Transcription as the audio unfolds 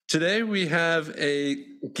Today we have a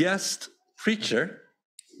guest preacher,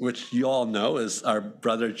 which you all know is our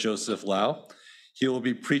brother Joseph Lau. He will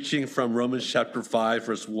be preaching from Romans chapter 5,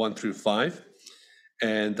 verse 1 through 5.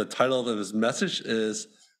 And the title of his message is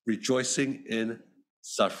Rejoicing in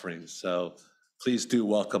Suffering. So please do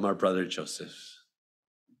welcome our brother Joseph.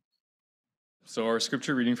 So our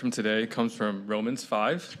scripture reading from today comes from Romans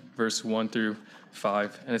 5, verse 1 through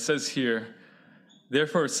 5. And it says here,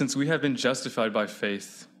 "Therefore, since we have been justified by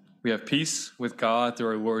faith, we have peace with God through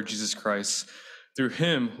our Lord Jesus Christ. Through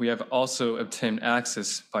him we have also obtained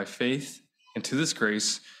access by faith into this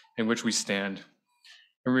grace in which we stand.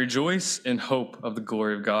 And we rejoice in hope of the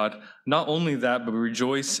glory of God. Not only that, but we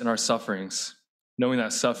rejoice in our sufferings, knowing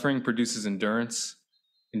that suffering produces endurance,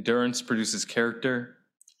 endurance produces character,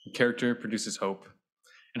 and character produces hope.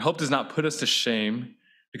 And hope does not put us to shame,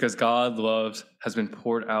 because God's love has been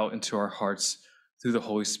poured out into our hearts through the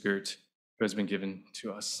Holy Spirit who has been given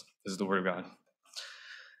to us." This is the word of God.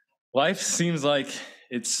 Life seems like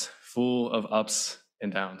it's full of ups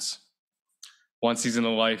and downs. One season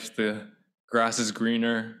of life, the grass is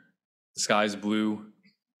greener, the sky is blue,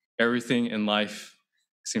 everything in life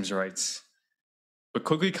seems right. But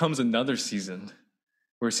quickly comes another season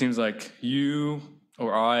where it seems like you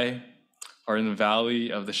or I are in the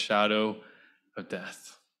valley of the shadow of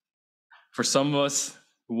death. For some of us,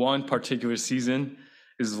 one particular season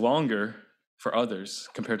is longer for others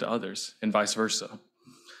compared to others, and vice versa.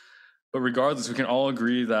 But regardless, we can all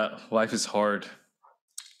agree that life is hard.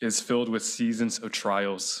 It is filled with seasons of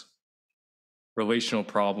trials, relational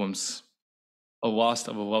problems, a loss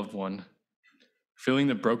of a loved one, feeling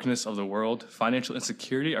the brokenness of the world, financial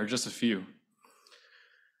insecurity are just a few.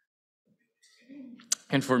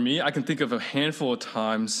 And for me, I can think of a handful of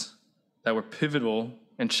times that were pivotal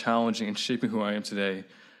and challenging in shaping who I am today,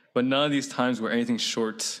 but none of these times were anything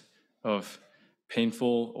short of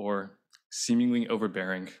painful or seemingly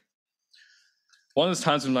overbearing. One of those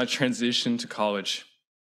times was my transition to college.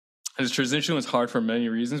 And this transition was hard for many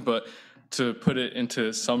reasons, but to put it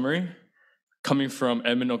into summary, coming from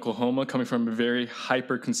Edmond, Oklahoma, coming from a very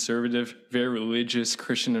hyper-conservative, very religious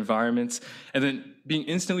Christian environment, and then being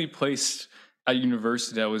instantly placed at a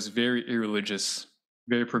university that was very irreligious,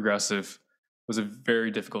 very progressive, was a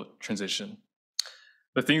very difficult transition.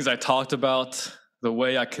 The things I talked about, the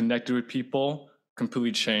way I connected with people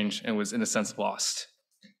completely changed and was in a sense lost.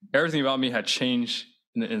 Everything about me had changed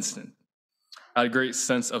in an instant. I had a great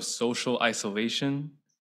sense of social isolation,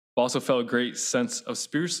 but also felt a great sense of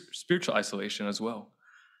spiritual isolation as well.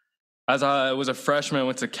 As I was a freshman, I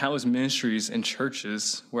went to countless ministries and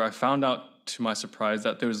churches where I found out, to my surprise,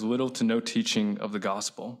 that there was little to no teaching of the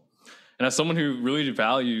gospel. And as someone who really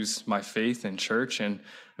values my faith in church and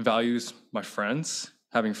values my friends,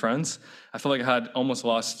 having friends, I felt like I had almost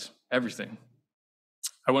lost everything.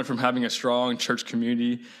 I went from having a strong church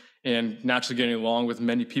community and naturally getting along with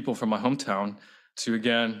many people from my hometown to,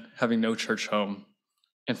 again, having no church home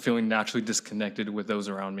and feeling naturally disconnected with those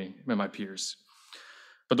around me and my peers.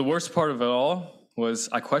 But the worst part of it all was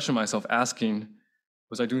I questioned myself, asking,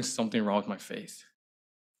 was I doing something wrong with my faith?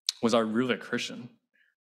 Was I really a Christian?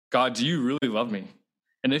 God, do you really love me?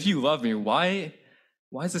 And if you love me, why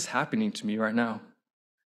is this happening to me right now?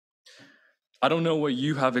 I don't know what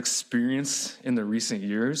you have experienced in the recent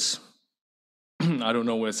years. I don't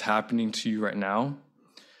know what's happening to you right now.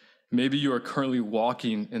 Maybe you are currently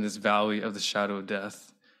walking in this valley of the shadow of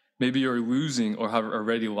death. Maybe you're losing or have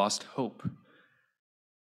already lost hope.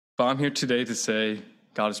 But I'm here today to say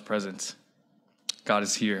God is present. God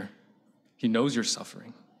is here. He knows you're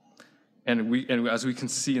suffering. And as we can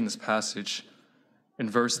see in this passage, in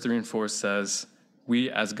verse 3 and 4 says,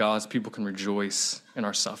 we as God's people can rejoice in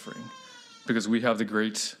our suffering because we have the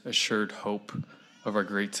great assured hope of our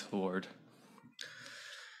great Lord.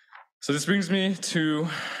 So this brings me to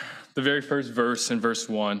the very first verse in verse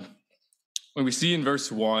 1. When we see in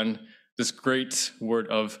verse 1 this great word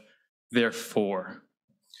of therefore.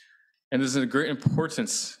 And there's a great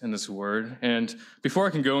importance in this word. And before I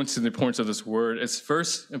can go into the importance of this word, it's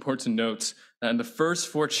first important to note that in the first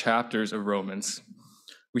 4 chapters of Romans,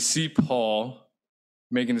 we see Paul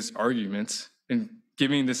making this argument and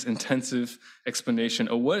giving this intensive explanation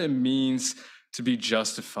of what it means to be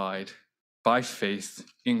justified by faith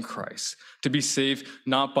in Christ, to be saved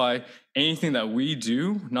not by anything that we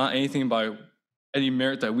do, not anything by any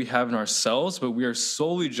merit that we have in ourselves, but we are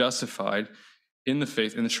solely justified in the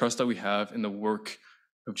faith, in the trust that we have in the work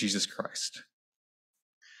of Jesus Christ.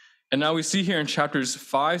 And now we see here in chapters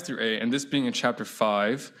 5 through 8, and this being in chapter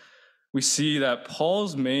 5, we see that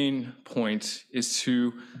Paul's main point is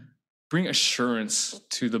to bring assurance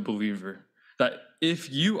to the believer that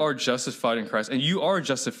if you are justified in Christ, and you are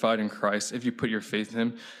justified in Christ if you put your faith in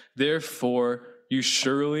him, therefore you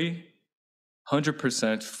surely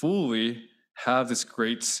 100% fully have this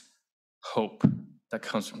great hope that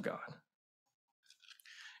comes from God.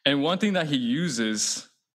 And one thing that he uses,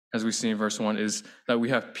 as we see in verse 1, is that we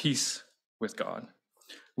have peace with God.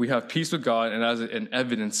 We have peace with God, and as an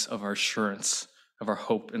evidence of our assurance of our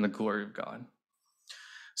hope in the glory of God.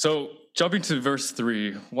 So jumping to verse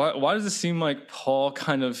 3, why does it seem like Paul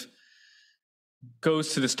kind of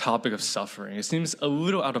goes to this topic of suffering? It seems a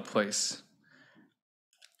little out of place.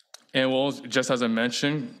 And well, just as I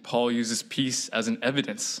mentioned, Paul uses peace as an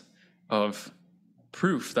evidence of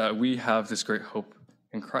proof that we have this great hope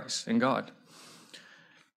in Christ, in God.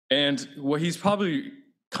 And what he's probably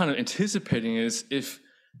kind of anticipating is if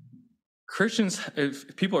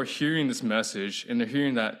people are hearing this message and they're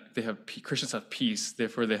hearing that Christians have peace,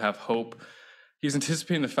 therefore they have hope, he's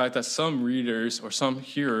anticipating the fact that some readers or some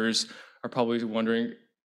hearers are probably wondering,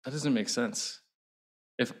 that doesn't make sense.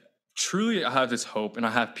 If truly I have this hope and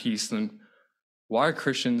I have peace, then why are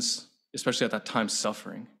Christians, especially at that time,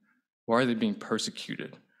 suffering? Why are they being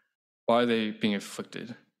persecuted? Why are they being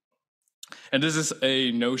afflicted? And this is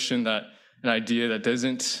an idea that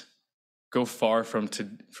doesn't go far from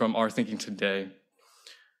our thinking today.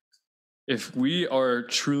 If we are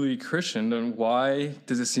truly Christian, then why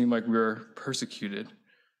does it seem like we're persecuted?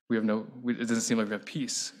 It doesn't seem like we have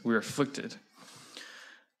peace. We're afflicted.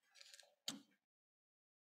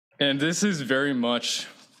 And this is very much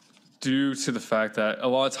due to the fact that a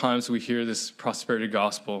lot of times we hear this prosperity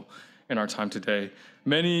gospel in our time today.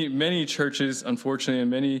 Many churches, unfortunately, and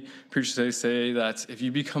many preachers today say that if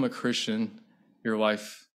you become a Christian, your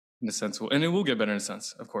life, in a sense, and it will get better in a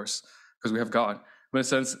sense, of course, because we have God, but in a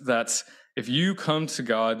sense that if you come to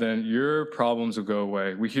God, then your problems will go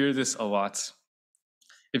away. We hear this a lot.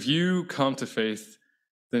 If you come to faith,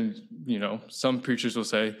 then, some preachers will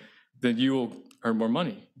say, then you will earn more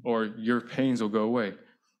money, or your pains will go away.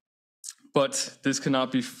 But this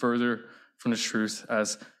cannot be further from the truth,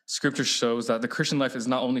 as Scripture shows that the Christian life is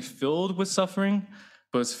not only filled with suffering,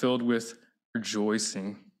 but it's filled with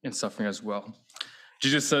rejoicing in suffering as well.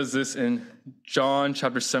 Jesus says this in John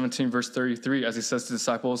chapter 17, verse 33, as he says to the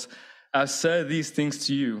disciples, "I've said these things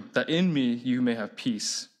to you, that in me you may have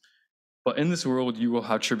peace. But in this world you will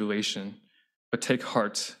have tribulation. But take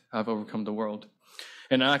heart, I have overcome the world."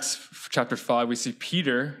 In Acts chapter 5, we see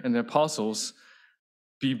Peter and the apostles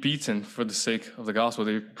be beaten for the sake of the gospel.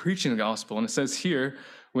 They're preaching the gospel. And it says here,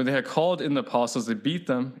 when they had called in the apostles, they beat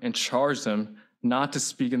them and charged them not to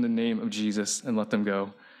speak in the name of Jesus and let them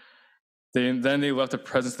go. Then they left the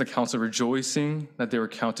presence of the council, rejoicing that they were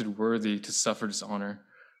counted worthy to suffer dishonor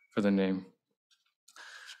for the name.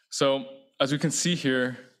 So, as we can see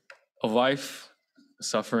here, a life of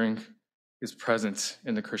suffering is present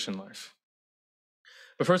in the Christian life.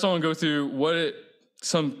 But first, I want to go through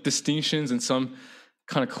some distinctions and some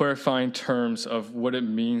kind of clarifying terms of what it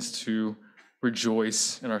means to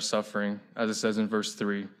rejoice in our suffering, as it says in verse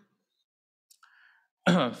 3.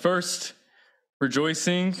 First,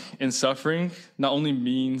 rejoicing in suffering not only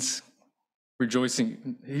means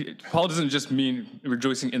rejoicing. Paul doesn't just mean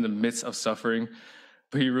rejoicing in the midst of suffering,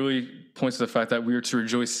 but he really points to the fact that we are to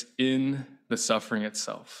rejoice in the suffering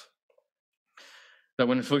itself. That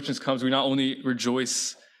when afflictions comes, we not only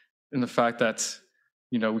rejoice in the fact that,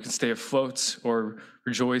 we can stay afloat or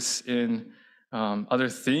rejoice in other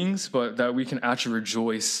things, but that we can actually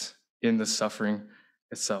rejoice in the suffering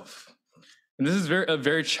itself. And this is a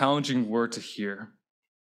very challenging word to hear.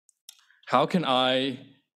 How can I,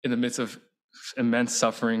 in the midst of immense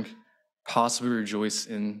suffering, possibly rejoice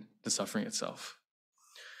in the suffering itself?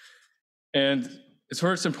 And it's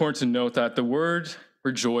first important to note that the word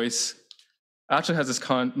rejoice actually has this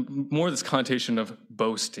connotation of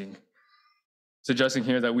boasting, suggesting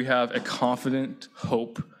here that we have a confident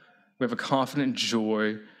hope, we have a confident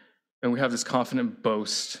joy, and we have this confident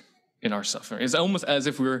boast in our suffering. It's almost as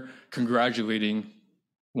if we're congratulating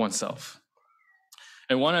oneself.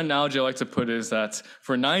 And one analogy I like to put is that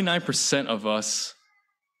for 99% of us,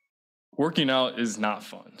 working out is not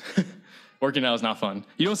fun. Working out is not fun.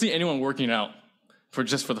 You don't see anyone working out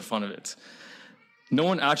just for the fun of it. No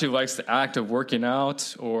one actually likes the act of working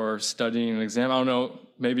out or studying an exam. I don't know,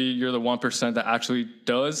 maybe you're the 1% that actually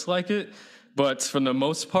does like it, but for the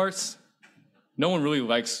most part, no one really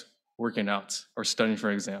likes working out or studying for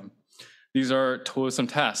an exam. These are toilsome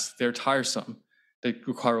tasks. They're tiresome. They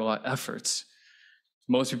require a lot of effort.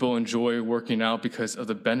 Most people enjoy working out because of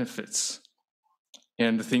the benefits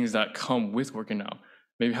and the things that come with working out.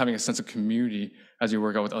 Maybe having a sense of community as you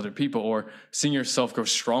work out with other people, or seeing yourself grow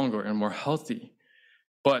stronger and more healthy.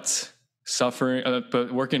 But Suffering,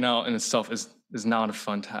 but working out in itself is not a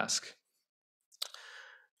fun task.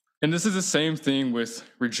 And this is the same thing with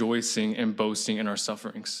rejoicing and boasting in our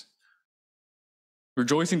sufferings.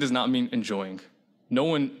 Rejoicing does not mean enjoying. No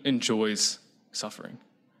one enjoys suffering.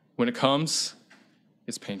 When it comes,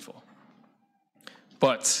 it's painful.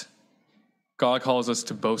 But God calls us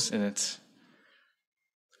to boast in it.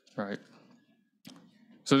 Right?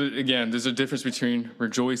 So again, there's a difference between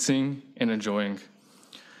rejoicing and enjoying.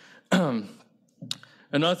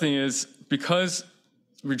 Another thing is, because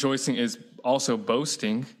rejoicing is also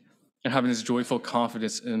boasting and having this joyful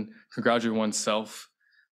confidence in congratulating oneself,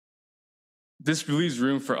 this leaves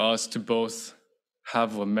room for us to both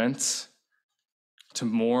have lament, to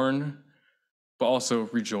mourn, but also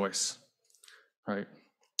rejoice, right?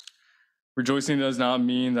 Rejoicing does not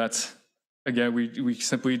mean that, again, we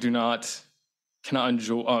simply cannot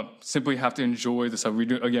enjoy, simply have to enjoy the suffering.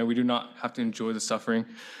 We do not have to enjoy the suffering,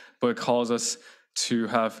 but it calls us to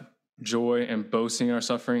have joy and boasting in our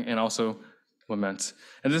suffering and also lament.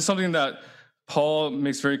 And this is something that Paul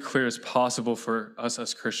makes very clear is possible for us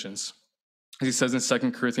as Christians. He says in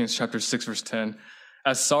 2 Corinthians chapter 6, verse 10,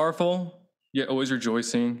 as sorrowful, yet always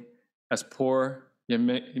rejoicing, as poor, yet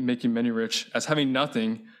making many rich, as having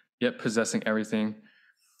nothing, yet possessing everything.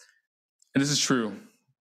 And this is true.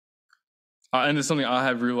 And it's something I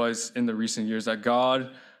have realized in the recent years, that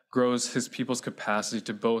God grows his people's capacity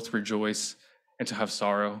to both rejoice and to have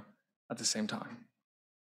sorrow at the same time.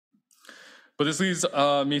 But this leads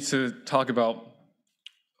me to talk about,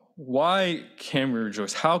 why can we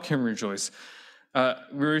rejoice? How can we rejoice?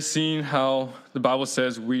 We're seeing how the Bible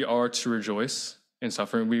says we are to rejoice in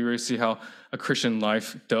suffering. We really see how a Christian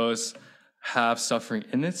life does have suffering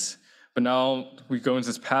in it. But now we go into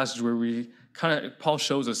this passage where Paul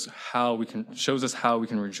shows us how we can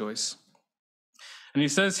rejoice. And he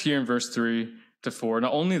says here in verse 3-4,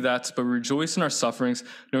 not only that, but we rejoice in our sufferings,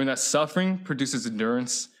 knowing that suffering produces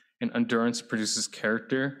endurance, and endurance produces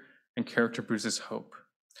character, and character produces hope.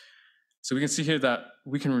 So we can see here that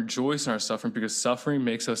we can rejoice in our suffering because suffering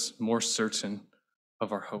makes us more certain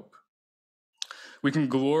of our hope. We can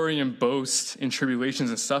glory and boast in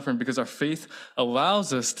tribulations and suffering because our faith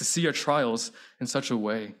allows us to see our trials in such a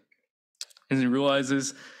way. And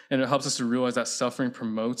it helps us to realize that suffering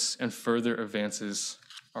promotes and further advances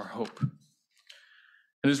our hope. And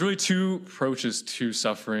there's really two approaches to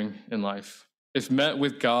suffering in life. If met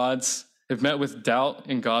with doubt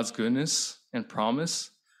in God's goodness and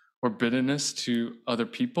promise, or bitterness to other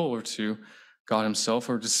people or to God himself,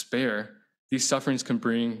 or despair, these sufferings can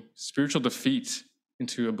bring spiritual defeat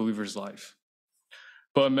into a believer's life.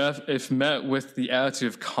 But if met with the attitude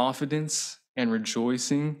of confidence and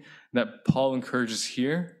rejoicing that Paul encourages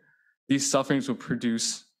here, these sufferings will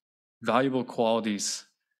produce valuable qualities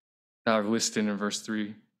that are listed in verse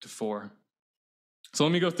 3-4. So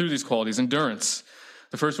let me go through these qualities. Endurance.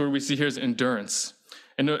 The first word we see here is endurance.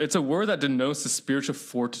 And it's a word that denotes the spiritual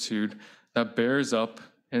fortitude that bears up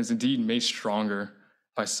and is indeed made stronger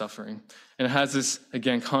by suffering. And it has this,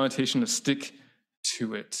 again, connotation of stick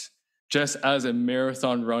to it. Just as a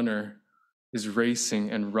marathon runner is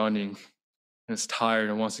racing and running and is tired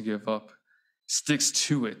and wants to give up, sticks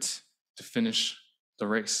to it to finish the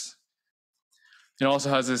race. It also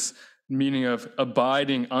has this meaning of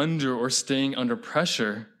abiding under or staying under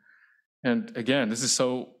pressure. And again, this is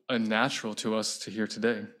so unnatural to us to hear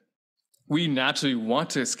today. We naturally want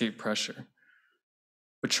to escape pressure,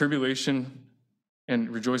 but tribulation and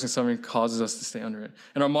rejoicing in suffering causes us to stay under it.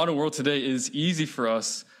 In our modern world today, it is easy for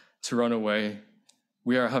us to run away.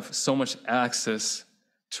 We have so much access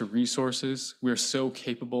to resources. We are so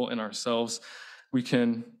capable in ourselves. We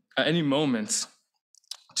can, at any moment,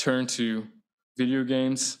 turn to video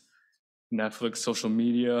games, Netflix, social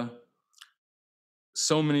media,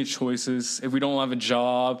 so many choices. If we don't have a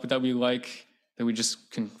job that we like, then we just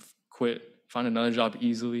can quit, find another job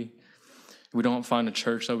easily. If we don't find a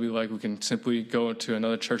church that we like, we can simply go to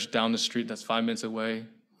another church down the street that's 5 minutes away.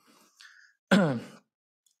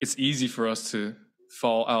 It's easy for us to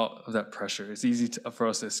fall out of that pressure. It's easy for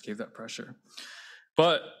us to escape that pressure.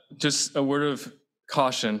 But just a word of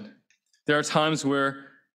caution. There are times where,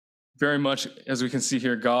 very much as we can see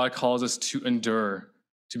here, God calls us to endure,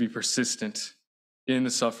 to be persistent in the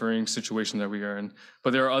suffering situation that we are in.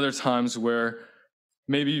 But there are other times where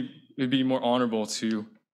maybe it'd be more honorable to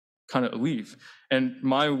kind of leave. And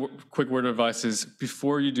my quick word of advice is,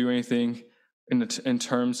 before you do anything in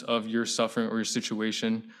terms of your suffering or your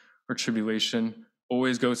situation or tribulation,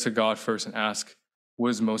 always go to God first and ask, what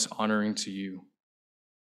is most honoring to you?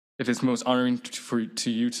 If it's most honoring to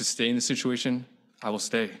you to stay in the situation, I will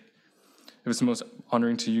stay. If it's most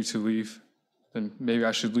honoring to you to leave, then maybe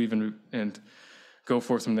I should leave and go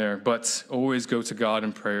forth from there. But always go to God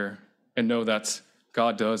in prayer and know that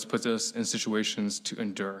God does put us in situations to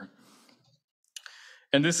endure.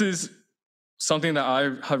 And this is something that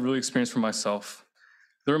I have really experienced for myself.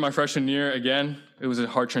 During my freshman year, again, it was a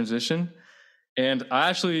hard transition. And I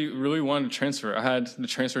actually really wanted to transfer. I had the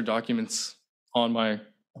transfer documents on my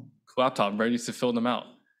laptop, ready to fill them out,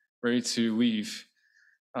 ready to leave,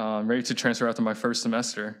 ready to transfer after my first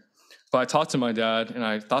semester. But I talked to my dad, and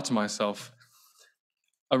I thought to myself,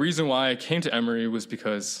 a reason why I came to Emory was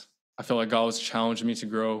because I felt like God was challenging me to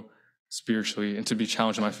grow spiritually and to be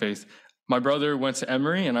challenged in my faith. My brother went to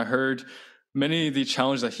Emory, and I heard many of the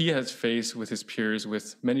challenges that he has faced with his peers,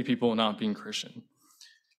 with many people not being Christian.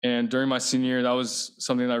 And during my senior year, that was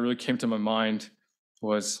something that really came to my mind,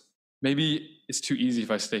 was maybe it's too easy if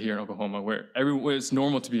I stay here in Oklahoma, where it's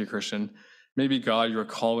normal to be a Christian. Maybe, God, you're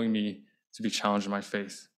calling me to be challenged in my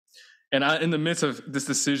faith. And in the midst of this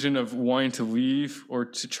decision of wanting to leave or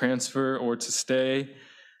to transfer or to stay,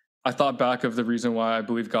 I thought back of the reason why I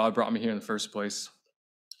believe God brought me here in the first place.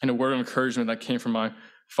 And a word of encouragement that came from my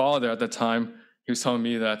father at that time, he was telling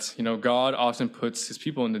me that, God often puts his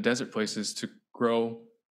people in the desert places to grow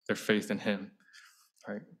their faith in him,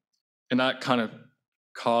 right? And that kind of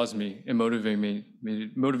caused me and motivated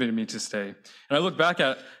me to stay. And I look back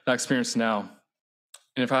at that experience now,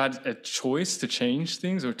 and if I had a choice to change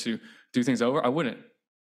things or to do things over, I wouldn't,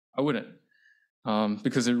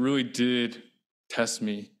 because it really did test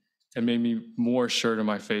me and made me more assured of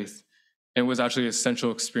my faith, and was actually an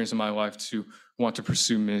essential experience in my life to want to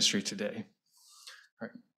pursue ministry today. All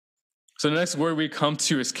right. So the next word we come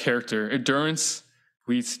to is character. Endurance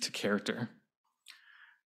leads to character.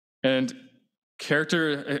 And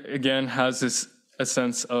character, again, has a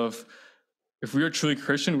sense of, if we are truly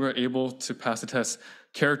Christian, we're able to pass the test.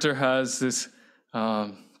 Character has this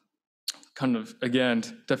kind of, again,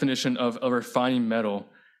 definition of a refining metal,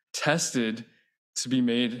 tested to be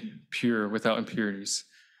made pure without impurities.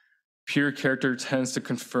 Pure character tends to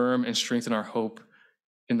confirm and strengthen our hope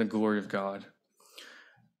in the glory of God.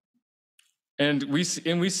 And we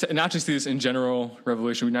naturally see this in general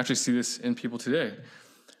revelation. We naturally see this in people today.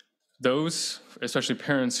 Those, especially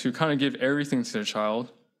parents, who kind of give everything to their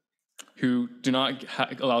child, who do not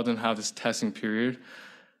allow them to have this testing period,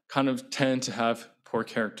 kind of tend to have poor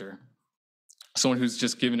character. Someone who's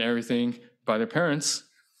just given everything by their parents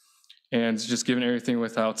and just given everything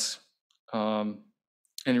without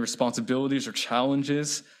any responsibilities or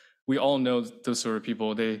challenges. We all know those sort of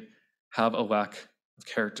people. They have a lack of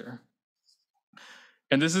character.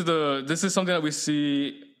 And this is something that we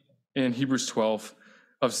see in Hebrews 12,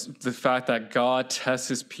 of the fact that God tests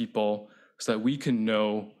his people so that we can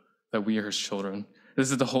know that we are his children.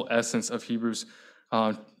 This is the whole essence of Hebrews,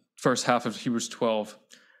 first half of Hebrews 12,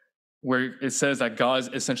 where it says that God is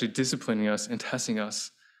essentially disciplining us and testing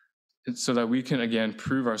us so that we can, again,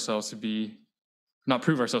 so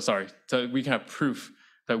that we can have proof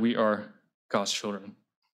that we are God's children.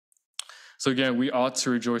 So again, we ought to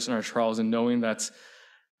rejoice in our trials and knowing that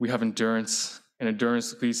we have endurance, and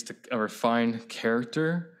endurance leads to a refined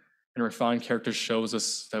character, and a refined character shows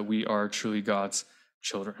us that we are truly God's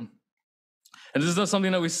children. And this is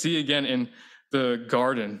something that we see again in the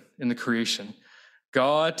garden, in the creation.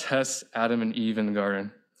 God tests Adam and Eve in the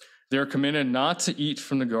garden. They are commanded not to eat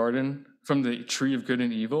from the garden, from the tree of good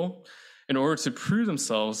and evil, in order to prove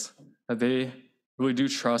themselves that they really do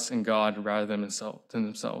trust in God rather than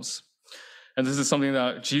themselves. And this is something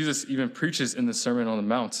that Jesus even preaches in the Sermon on the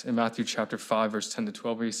Mount in Matthew chapter 5, verse 10 to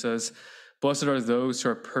 12, where he says, "Blessed are those who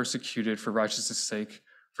are persecuted for righteousness' sake,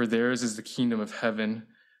 for theirs is the kingdom of heaven.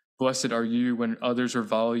 Blessed are you when others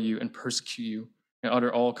revile you and persecute you and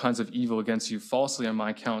utter all kinds of evil against you falsely on my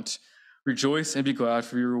account. Rejoice and be glad,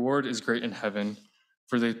 for your reward is great in heaven,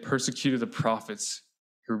 for they persecuted the prophets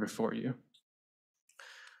who were before you."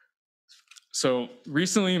 So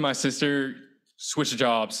recently, my sister switched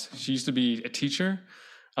jobs. She used to be a teacher,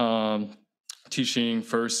 teaching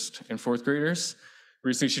first and fourth graders.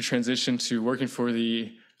 Recently, she transitioned to working for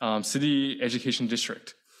the city education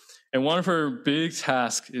district. And one of her big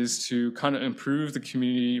tasks is to kind of improve the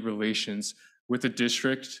community relations with the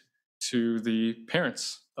district to the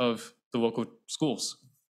parents of the local schools.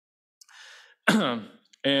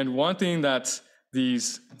 And one thing that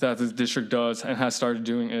the district does and has started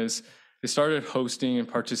doing is they started hosting and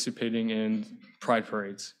participating in pride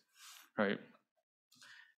parades, right?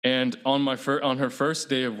 And on her first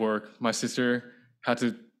day of work, my sister had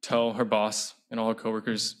to tell her boss and all her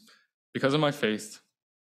coworkers, because of my faith,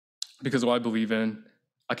 because of what I believe in,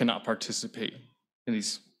 I cannot participate in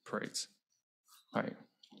these parades, right?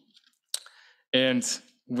 And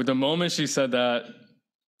with the moment she said that,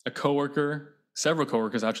 several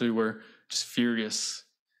coworkers actually were just furious,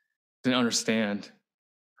 didn't understand.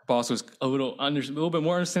 Her boss was a little bit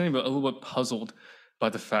more understanding, but a little bit puzzled by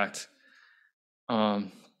the fact.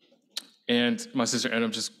 And my sister ended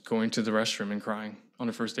up just going to the restroom and crying on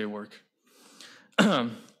her first day of work.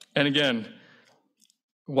 And again,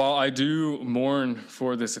 while I do mourn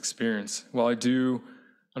for this experience, while I do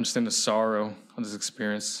understand the sorrow of this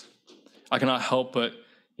experience, I cannot help but,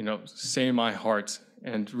 say in my heart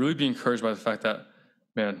and really be encouraged by the fact that,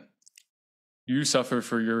 man, you suffer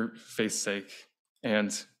for your faith's sake. And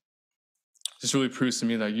this really proves to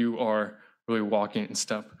me that you are really walking in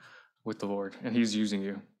step with the Lord, and he's using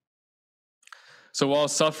you. So while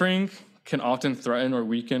suffering can often threaten or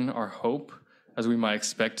weaken our hope, as we might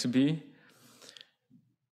expect to be,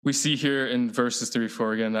 we see here in verses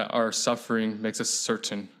 3-4 again that our suffering makes us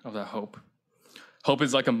certain of that hope. Hope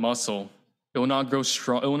is like a muscle. It will not grow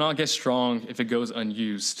strong. It will not get strong if it goes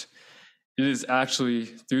unused. It is actually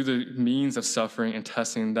through the means of suffering and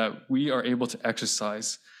testing that we are able to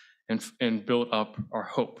exercise and build up our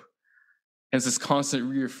hope. And it's this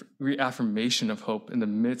constant reaffirmation of hope in the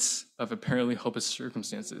midst of apparently hopeless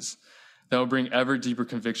circumstances that will bring ever deeper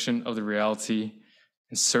conviction of the reality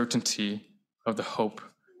and certainty of the hope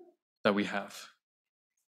that we have.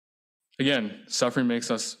 Again, suffering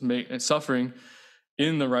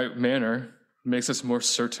in the right manner makes us more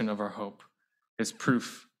certain of our hope. It's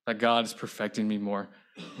proof that God is perfecting me more.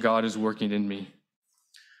 God is working in me.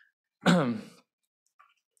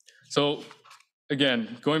 So,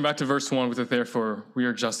 again, going back to verse 1 with it, therefore, we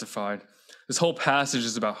are justified. This whole passage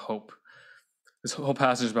is about hope. So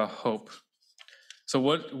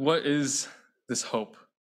what is this hope?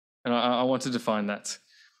 And I want to define that.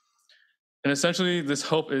 And essentially, this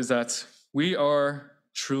hope is that we are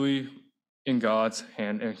truly in God's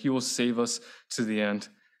hand, and he will save us to the end.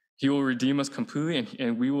 He will redeem us completely,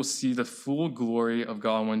 and we will see the full glory of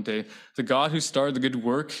God one day. The God who started the good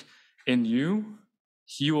work in you,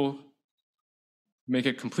 he will make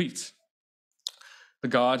it complete. The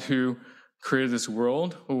God who created this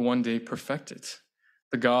world will one day perfect it.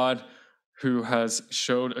 The God who has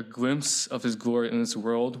showed a glimpse of his glory in this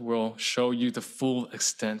world will show you the full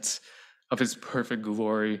extent of his perfect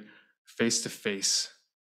glory face to face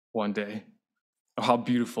one day. Oh, how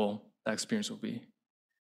beautiful that experience will be.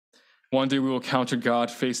 One day we will encounter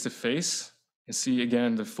God face to face and see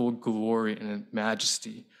again the full glory and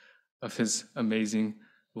majesty of his amazing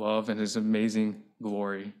love and his amazing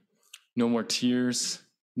glory. No more tears,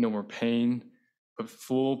 no more pain, but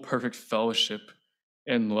full perfect fellowship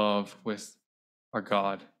and love with our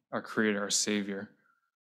God, our Creator, our Savior,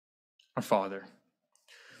 our Father.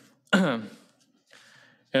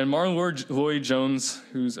 And Martin Lloyd-Jones,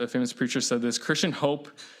 who's a famous preacher, said this: Christian hope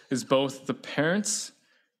is both the parents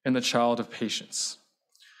and the child of patience.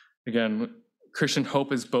 Again, Christian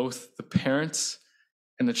hope is both the parents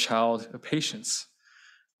and the child of patience.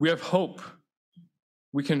 We have hope.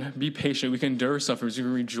 We can be patient. We can endure sufferings. We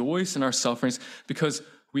can rejoice in our sufferings because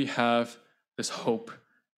we have this hope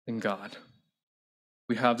in God.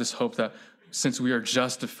 We have this hope that since we are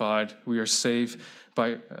justified, we are saved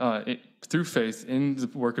by through faith in the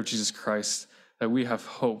work of Jesus Christ, that we have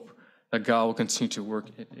hope that God will continue to work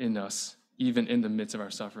in us, even in the midst of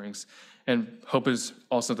our sufferings. And hope is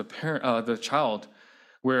also the child,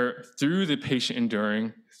 where through the patient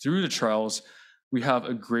enduring, through the trials, we have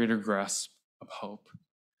a greater grasp of hope.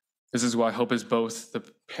 This is why hope is both the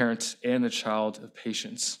parent and the child of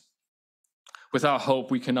patience. Without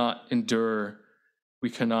hope, we cannot endure, we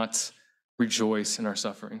cannot rejoice in our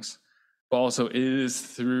sufferings. But also, it is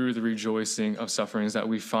through the rejoicing of sufferings that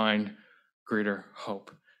we find greater hope.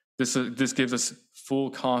 This gives us full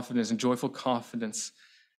confidence and joyful confidence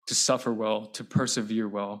to suffer well, to persevere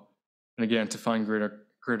well, and again, to find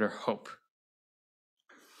greater hope.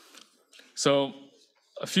 So,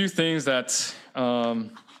 a few things that I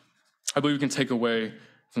believe we can take away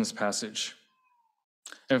from this passage.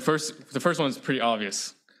 And the first one is pretty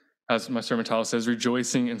obvious, as my sermon title says,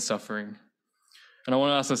 rejoicing in suffering. And I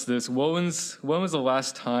want to ask us this: when was the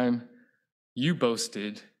last time you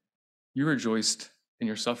boasted, you rejoiced in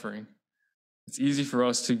your suffering? It's easy for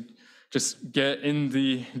us to just get in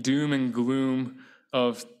the doom and gloom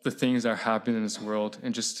of the things that are happening in this world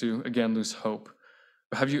and just to, again, lose hope.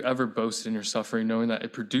 But have you ever boasted in your suffering, knowing that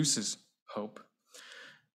it produces hope?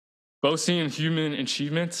 Boasting in human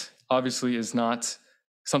achievement obviously is not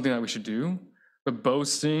something that we should do, but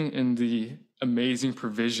boasting in the amazing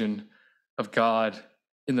provision of God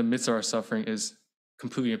in the midst of our suffering is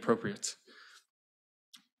completely appropriate.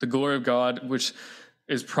 The glory of God, which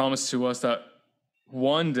is promised to us that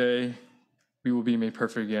one day we will be made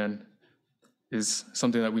perfect again is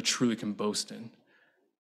something that we truly can boast in,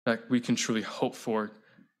 that we can truly hope for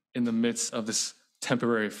in the midst of this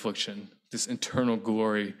temporary affliction, this eternal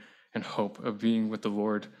glory and hope of being with the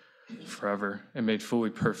Lord forever and made fully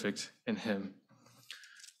perfect in him.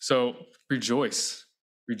 So rejoice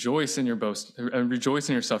in your boast, and rejoice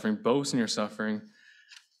in your suffering, boast in your suffering,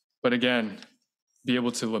 but again, be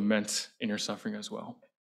able to lament in your suffering as well.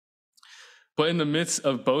 But in the midst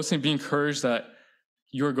of boasting, be encouraged that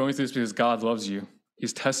you are going through this because God loves you.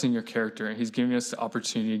 He's testing your character, and he's giving us the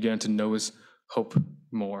opportunity again to know his hope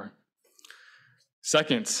more.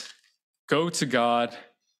 Second, go to God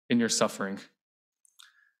in your suffering.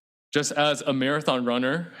 Just as a marathon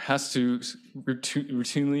runner has to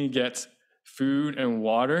routinely get food and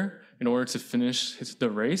water in order to finish the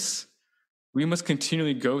race, we must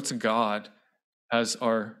continually go to God as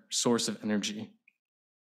our source of energy.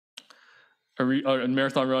 A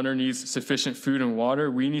marathon runner needs sufficient food and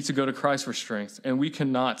water. We need to go to Christ for strength, and we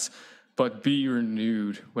cannot but be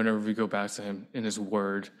renewed whenever we go back to him in his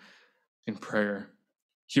word, in prayer.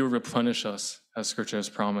 He will replenish us, as Scripture has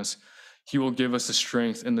promised. He will give us the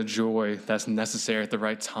strength and the joy that's necessary at the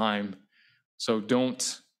right time. So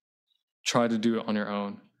don't try to do it on your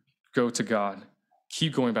own. Go to God.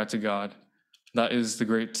 Keep going back to God. That is the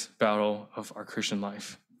great battle of our Christian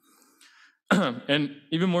life. And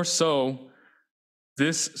even more so,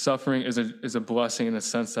 this suffering is a blessing in the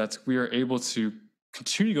sense that we are able to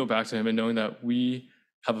continue to go back to him and knowing that we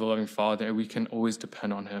have a loving Father and we can always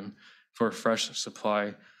depend on him for a fresh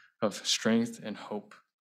supply of strength and hope.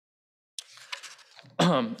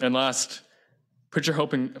 And last, put your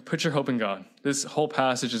hope in God. This whole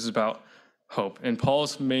passage is about hope, and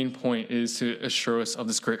Paul's main point is to assure us of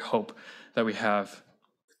this great hope that we have.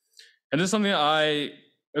 And this is something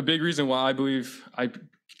a big reason why I believe I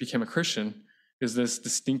became a Christian is this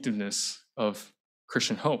distinctiveness of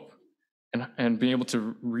Christian hope, and being able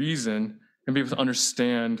to reason and be able to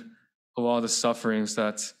understand a lot of the sufferings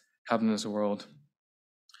that happen in this world.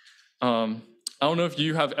 I don't know if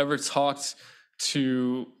you have ever talked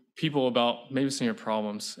to people about maybe some of your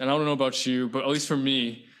problems. And I don't know about you, but at least for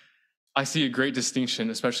me, I see a great distinction,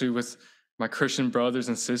 especially with my Christian brothers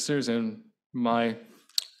and sisters and my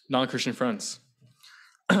non-Christian friends.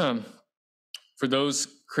 For those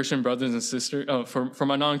Christian brothers and sisters, for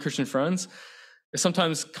my non-Christian friends, it's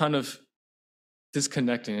sometimes kind of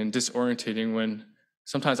disconnecting and disorientating when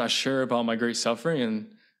sometimes I share about my great suffering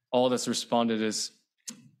and all that's responded is,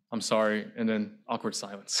 I'm sorry, and then awkward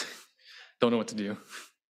silence. Don't know what to do.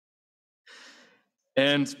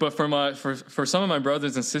 But for some of my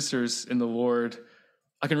brothers and sisters in the Lord,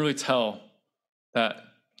 I can really tell that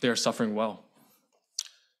they are suffering well.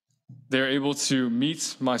 They're able to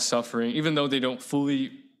meet my suffering, even though they don't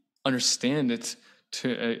fully understand it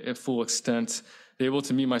to a full extent. They're able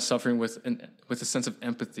to meet my suffering with a sense of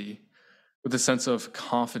empathy, with a sense of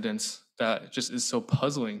confidence that just is so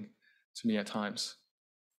puzzling to me at times.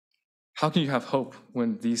 How can you have hope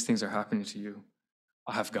when these things are happening to you?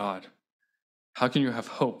 I have God. How can you have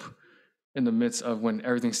hope in the midst of when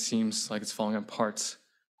everything seems like it's falling apart?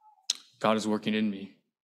 God is working in me.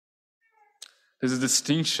 There's a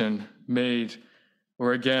distinction made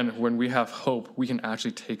where, again, when we have hope, we can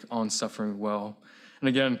actually take on suffering well. And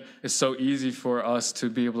again, it's so easy for us to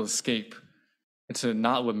be able to escape and to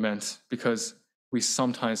not lament because we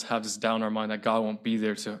sometimes have this doubt in our mind that God won't be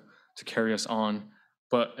there to carry us on.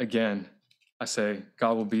 But again, I say,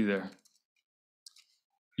 God will be there.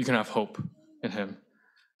 You can have hope in him.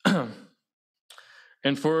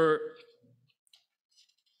 And for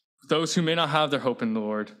those who may not have their hope in the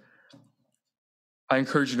Lord, I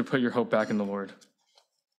encourage you to put your hope back in the Lord.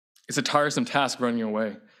 It's a tiresome task running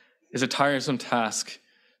away. It's a tiresome task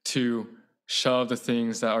to shove the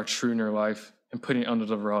things that are true in your life and putting it under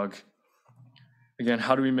the rug. Again,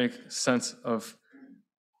 how do we make sense of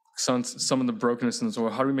some of the brokenness in this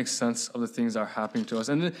world? How do we make sense of the things that are happening to us?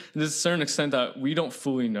 And there's a certain extent that we don't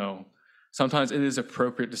fully know. Sometimes it is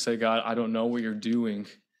appropriate to say, God, I don't know what you're doing.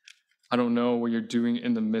 I don't know what you're doing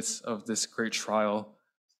in the midst of this great trial,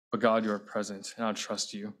 but God, you are present, and I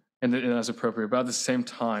trust you. And that's appropriate. But at the same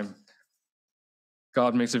time,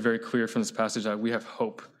 God makes it very clear from this passage that we have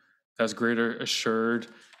hope that's greater assured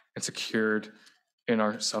and secured in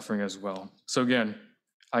our suffering as well. So again,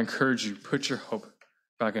 I encourage you, put your hope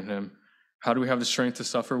back in him. How do we have the strength to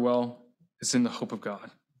suffer well? It's in the hope of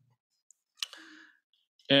God.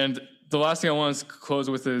 And the last thing I want to close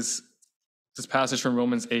with is this passage from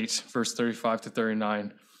Romans 8, verse 35 to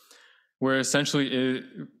 39, where essentially it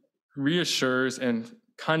reassures and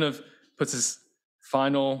kind of puts this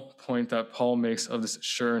final point that Paul makes of this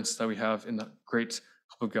assurance that we have in the great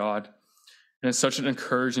hope of God. And it's such an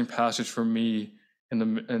encouraging passage for me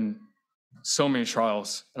in so many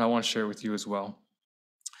trials, and I want to share it with you as well.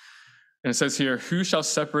 And it says here, who shall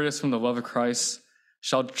separate us from the love of Christ?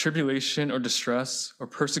 Shall tribulation or distress or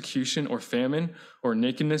persecution or famine or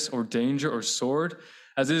nakedness or danger or sword?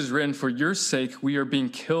 As it is written, for your sake we are being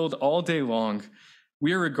killed all day long.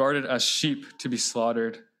 We are regarded as sheep to be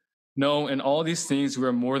slaughtered. No, in all these things we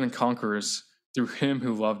are more than conquerors through him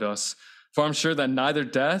who loved us. For I'm sure that neither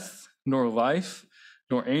death, nor life,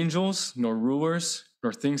 nor angels, nor rulers,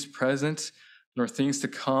 nor things present, nor things to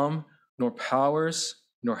come, nor powers,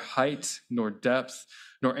 nor height, nor depth,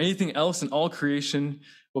 nor anything else in all creation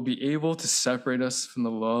will be able to separate us from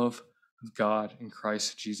the love of God in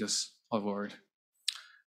Christ Jesus our Lord.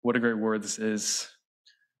 What a great word this is.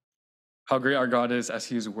 How great our God is as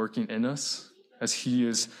he is working in us, as he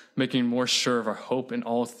is making more sure of our hope in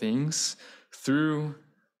all things through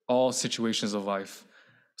all situations of life.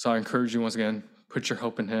 So I encourage you once again, put your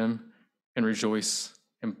hope in him and rejoice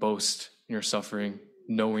and boast in your suffering,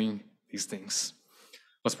 knowing these things.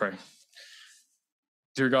 Let's pray.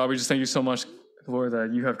 Dear God, we just thank you so much, Lord,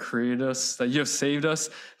 that you have created us, that you have saved us,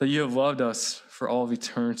 that you have loved us for all of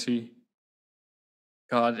eternity.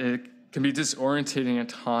 God, it can be disorientating at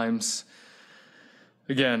times,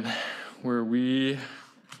 again, where we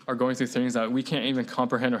are going through things that we can't even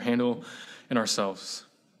comprehend or handle in ourselves.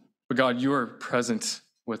 But God, you are present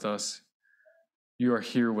with us. You are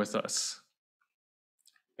here with us.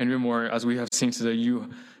 And even more, as we have seen today,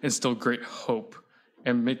 you instill great hope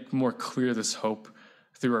and make more clear this hope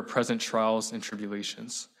through our present trials and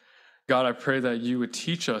tribulations. God, I pray that you would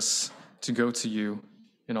teach us to go to you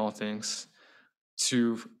in all things,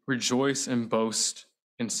 to rejoice and boast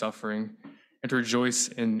in suffering, and to rejoice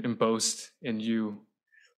and boast in you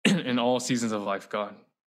in all seasons of life, God.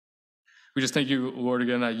 We just thank you, Lord,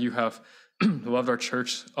 again, that you have loved our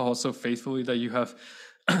church also faithfully, that you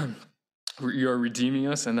are redeeming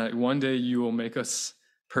us, and that one day you will make us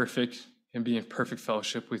perfect and be in perfect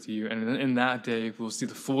fellowship with you. And in that day, we'll see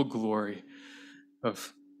the full glory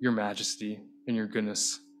of your majesty and your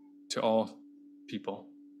goodness to all people,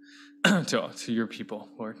 to your people,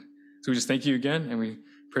 Lord. So we just thank you again, and we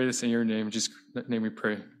pray this in your name. In Jesus' name we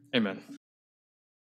pray. Amen.